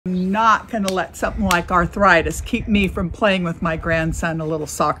I'm not going to let something like arthritis keep me from playing with my grandson a little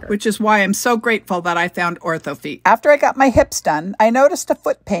soccer, which is why I'm so grateful that I found Orthofeet. After I got my hips done, I noticed a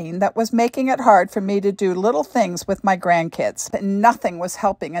foot pain that was making it hard for me to do little things with my grandkids. But nothing was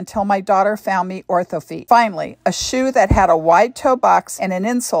helping until my daughter found me Orthofeet. Finally, a shoe that had a wide toe box and an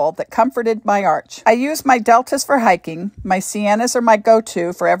insole that comforted my arch. I use my Deltas for hiking, my Siennas are my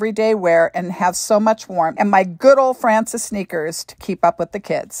go-to for everyday wear and have so much warmth, and my good old Francis sneakers to keep up with the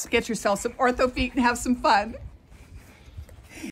kids. Get yourself some Orthofeet and have some fun.